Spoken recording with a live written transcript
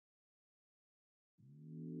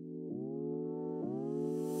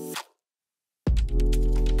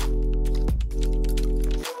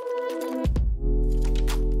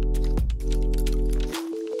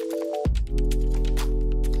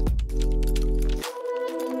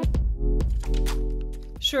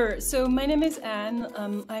Sure. So my name is Anne.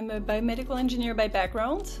 I'm a biomedical engineer by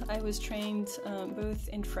background. I was trained both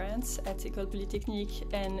in France at École Polytechnique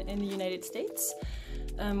and in the United States,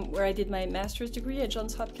 where I did my master's degree at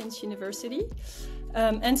Johns Hopkins University,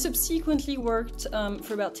 and subsequently worked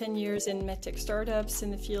for about 10 years in medtech startups in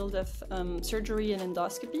the field of surgery and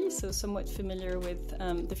endoscopy, so somewhat familiar with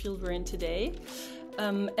the field we're in today.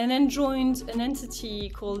 And then joined an entity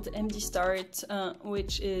called MDStart,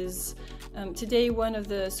 which is today one of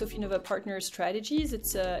the Sofinnova Partners strategies.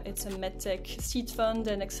 It's a medtech seed fund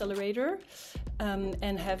and accelerator,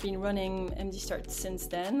 and have been running MDStart since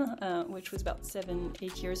then, which was about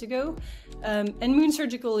 7-8 years ago. And Moon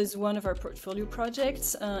Surgical is one of our portfolio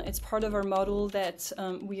projects. It's part of our model that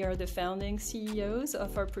we are the founding CEOs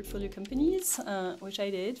of our portfolio companies, which I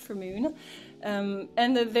did for Moon.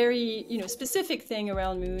 And the very specific thing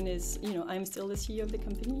around Moon is I'm still the CEO of the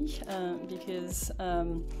company because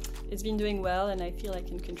it's been doing well and I feel I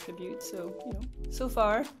can contribute. So so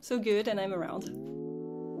far so good, and I'm around.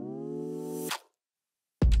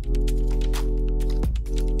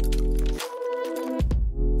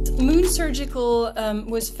 Moon Surgical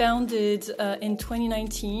was founded in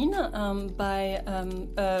 2019 by a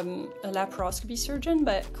laparoscopy surgeon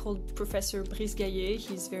called Professor Brice Gaillet.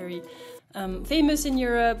 He's very famous in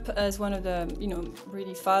Europe as one of the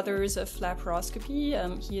really fathers of laparoscopy.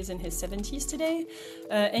 He is in his 70s today,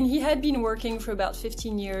 and he had been working for about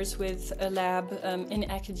 15 years with a lab in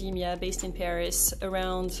academia based in Paris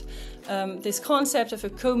around this concept of a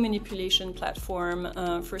co-manipulation platform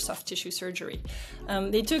for soft tissue surgery.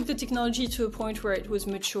 They took the technology to a point where it was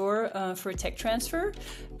mature for tech transfer,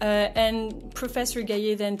 and Professor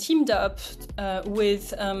Gaillet then teamed up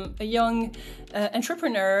with a young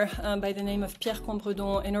entrepreneur by the name of Pierre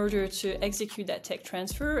Combredon in order to execute that tech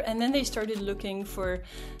transfer, and then they started looking for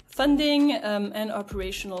funding and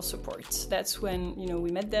operational support. That's when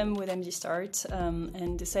we met them with MDStart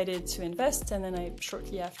and decided to invest, and then I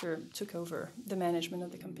shortly after took over the management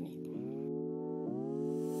of the company.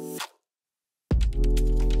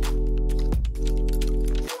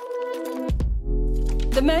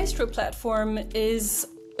 The Maestro platform is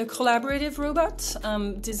a collaborative robot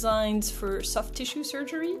designed for soft tissue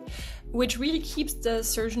surgery, which really keeps the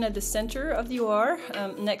surgeon at the center of the OR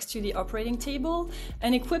next to the operating table,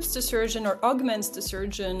 and equips the surgeon or augments the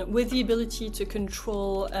surgeon with the ability to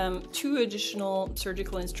control 2 additional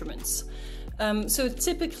surgical instruments. So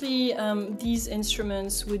typically these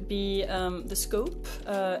instruments would be the scope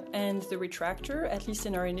and the retractor, at least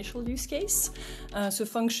in our initial use case. So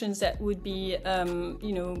functions that would be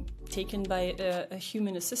taken by a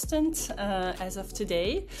human assistant as of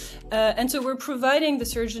today. And so we're providing the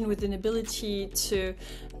surgeon with an ability to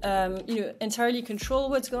entirely control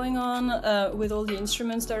what's going on with all the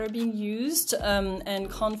instruments that are being used and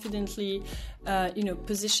confidently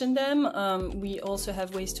position them. We also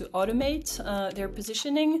have ways to automate their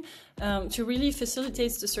positioning to really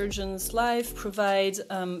facilitate the surgeon's life, provide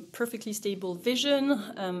perfectly stable vision,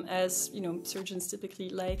 as surgeons typically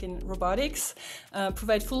like in robotics,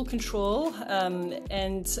 provide full control,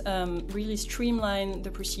 and really streamline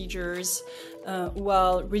the procedures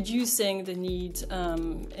while reducing the need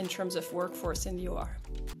in terms of workforce in the OR.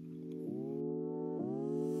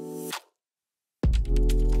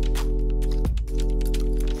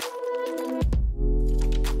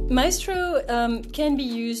 Maestro can be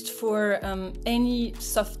used for any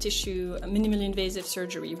soft tissue, minimally invasive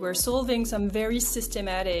surgery. We're solving some very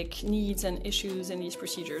systematic needs and issues in these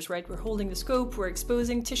procedures, right? We're holding the scope, we're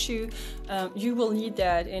exposing tissue. You will need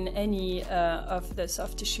that in any of the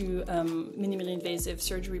soft tissue minimally invasive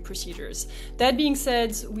surgery procedures. That being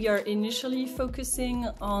said, we are initially focusing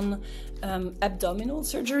on abdominal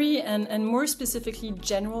surgery and more specifically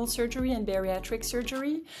general surgery and bariatric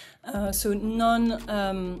surgery. So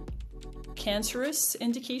non-cancerous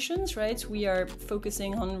indications, right? We are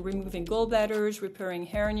focusing on removing gallbladders, repairing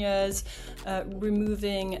hernias,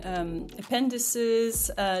 removing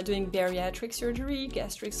appendices, doing bariatric surgery,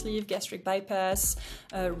 gastric sleeve, gastric bypass,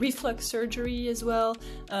 reflux surgery as well.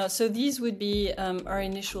 So these would be our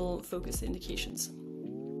initial focus indications.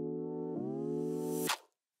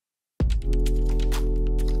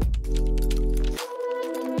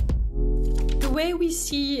 The way we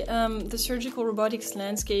see the surgical robotics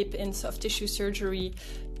landscape in soft tissue surgery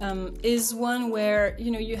is one where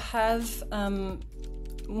you have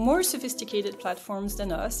more sophisticated platforms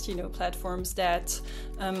than us, platforms that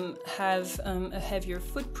have a heavier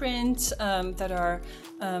footprint, that are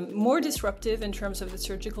more disruptive in terms of the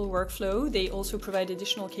surgical workflow. They also provide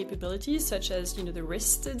additional capabilities, such as the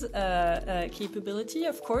wristed capability,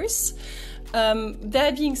 of course.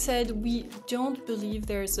 That being said, we don't believe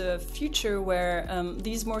there's a future where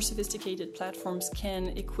these more sophisticated platforms can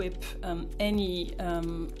equip any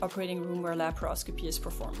operating room where laparoscopy is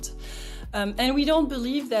performed. And we don't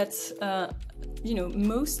believe that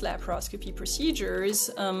most laparoscopy procedures,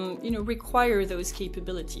 require those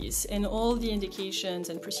capabilities. In all the indications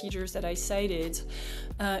and procedures that I cited,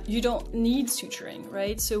 you don't need suturing,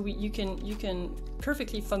 right? So you can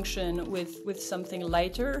perfectly function with something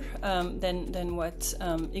lighter than what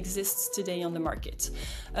exists today on the market.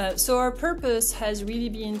 So our purpose has really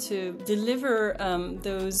been to deliver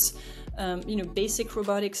those basic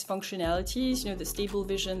robotics functionalities, the stable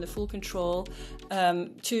vision, the full control,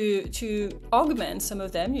 to augment some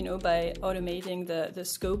of them, by automating the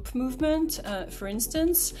scope movement, for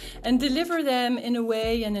instance, and deliver them in a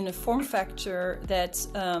way and in a form factor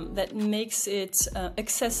that makes it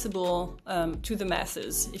accessible to the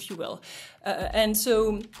masses, if you will. And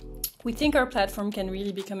so we think our platform can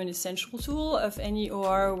really become an essential tool of any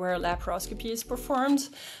OR where laparoscopy is performed,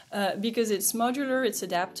 because it's modular, it's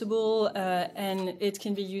adaptable, and it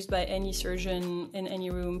can be used by any surgeon in any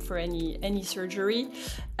room for any surgery,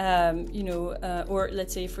 or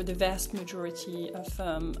let's say for the vast majority of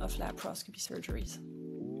laparoscopy surgeries.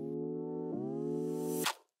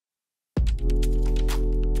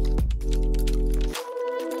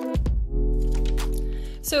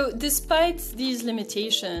 So despite these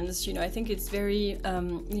limitations, I think it's very,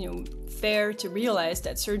 fair to realize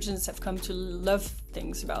that surgeons have come to love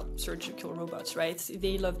things about surgical robots, right?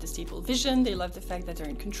 They love the stable vision, they love the fact that they're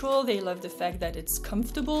in control, they love the fact that it's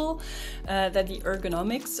comfortable, that the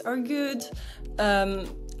ergonomics are good.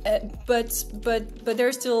 But there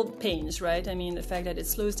are still pains, right? I mean, the fact that it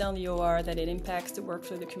slows down the OR, that it impacts the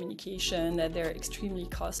workflow, the communication, that they're extremely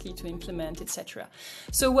costly to implement, etc.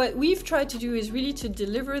 So what we've tried to do is really to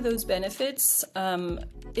deliver those benefits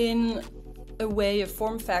in a way, a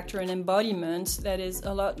form factor, an embodiment that is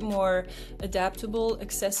a lot more adaptable,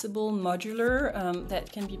 accessible, modular,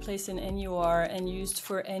 that can be placed in any OR and used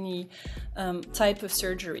for any type of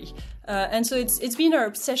surgery. And so it's been our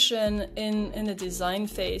obsession in the design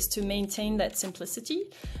phase to maintain that simplicity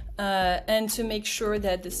and to make sure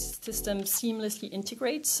that the system seamlessly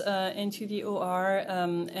integrates into the OR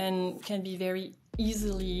and can be very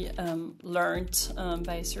easily learned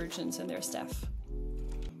by surgeons and their staff.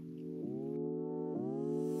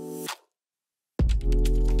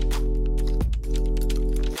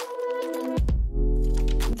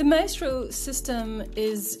 The Maestro system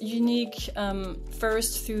is unique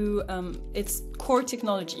first through its core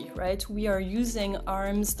technology, right? We are using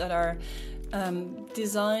arms that are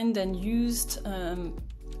designed and used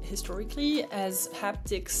historically as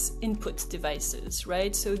haptics input devices,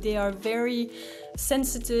 right? So they are very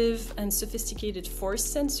sensitive and sophisticated force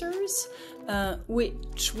sensors,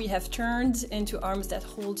 which we have turned into arms that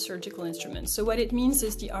hold surgical instruments. So what it means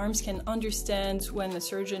is the arms can understand when the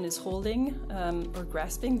surgeon is holding or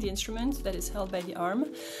grasping the instrument that is held by the arm.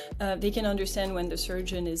 They can understand when the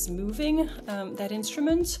surgeon is moving that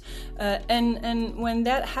instrument. And when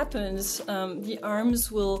that happens, the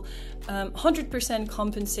arms will 100%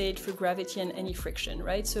 compensate for gravity and any friction,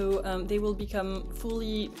 right? So they will become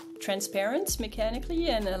fully transparent mechanically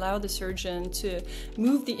and allow the surgeon to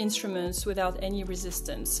move the instruments without any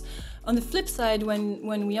resistance. On the flip side,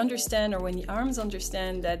 when we understand, or when the arms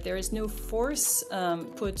understand that there is no force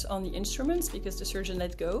put on the instruments because the surgeon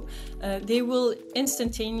let go, they will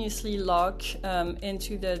instantaneously lock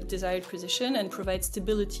into the desired position and provide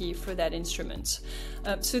stability for that instrument.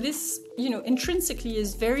 So this, intrinsically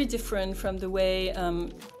is very different from the way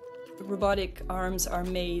robotic arms are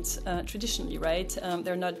made traditionally, right?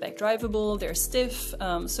 They're not back drivable, they're stiff.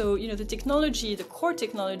 So, the technology, the core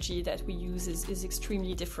technology that we use is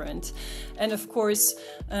extremely different. And of course,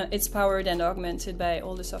 it's powered and augmented by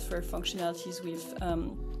all the software functionalities we've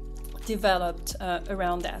developed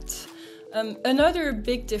around that. Another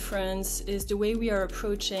big difference is the way we are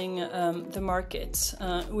approaching the market,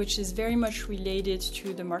 which is very much related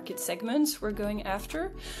to the market segments we're going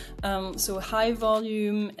after. So high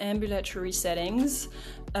volume ambulatory settings.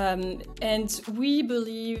 And we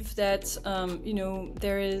believe that,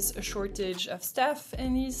 there is a shortage of staff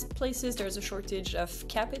in these places. There's a shortage of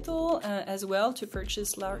capital as well to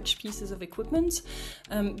purchase large pieces of equipment.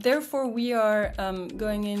 Therefore, we are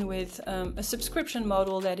going in with a subscription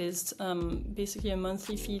model that is basically a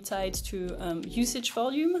monthly fee tied to usage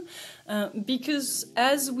volume, because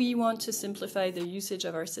as we want to simplify the usage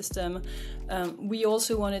of our system, we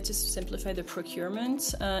also wanted to simplify the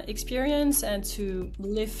procurement experience and to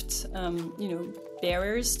lift,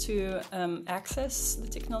 barriers to access the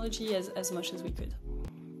technology as much as we could.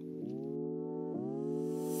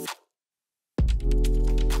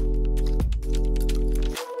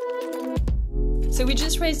 So we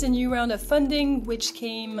just raised a new round of funding, which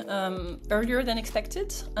came earlier than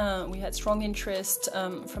expected. We had strong interest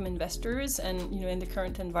from investors, and in the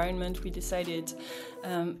current environment, we decided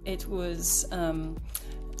it was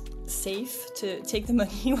safe to take the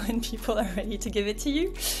money when people are ready to give it to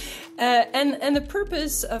you. And the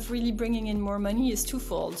purpose of really bringing in more money is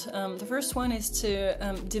twofold. The first one is to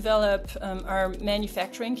develop our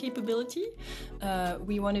manufacturing capability.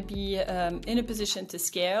 We want to be in a position to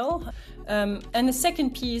scale. And the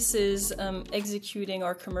second piece is executing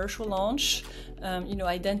our commercial launch,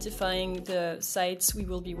 identifying the sites we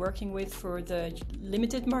will be working with for the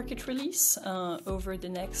limited market release over the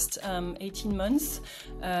next 18 months,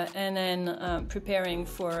 and then preparing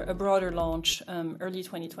for a broader launch early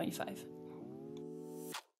 2025.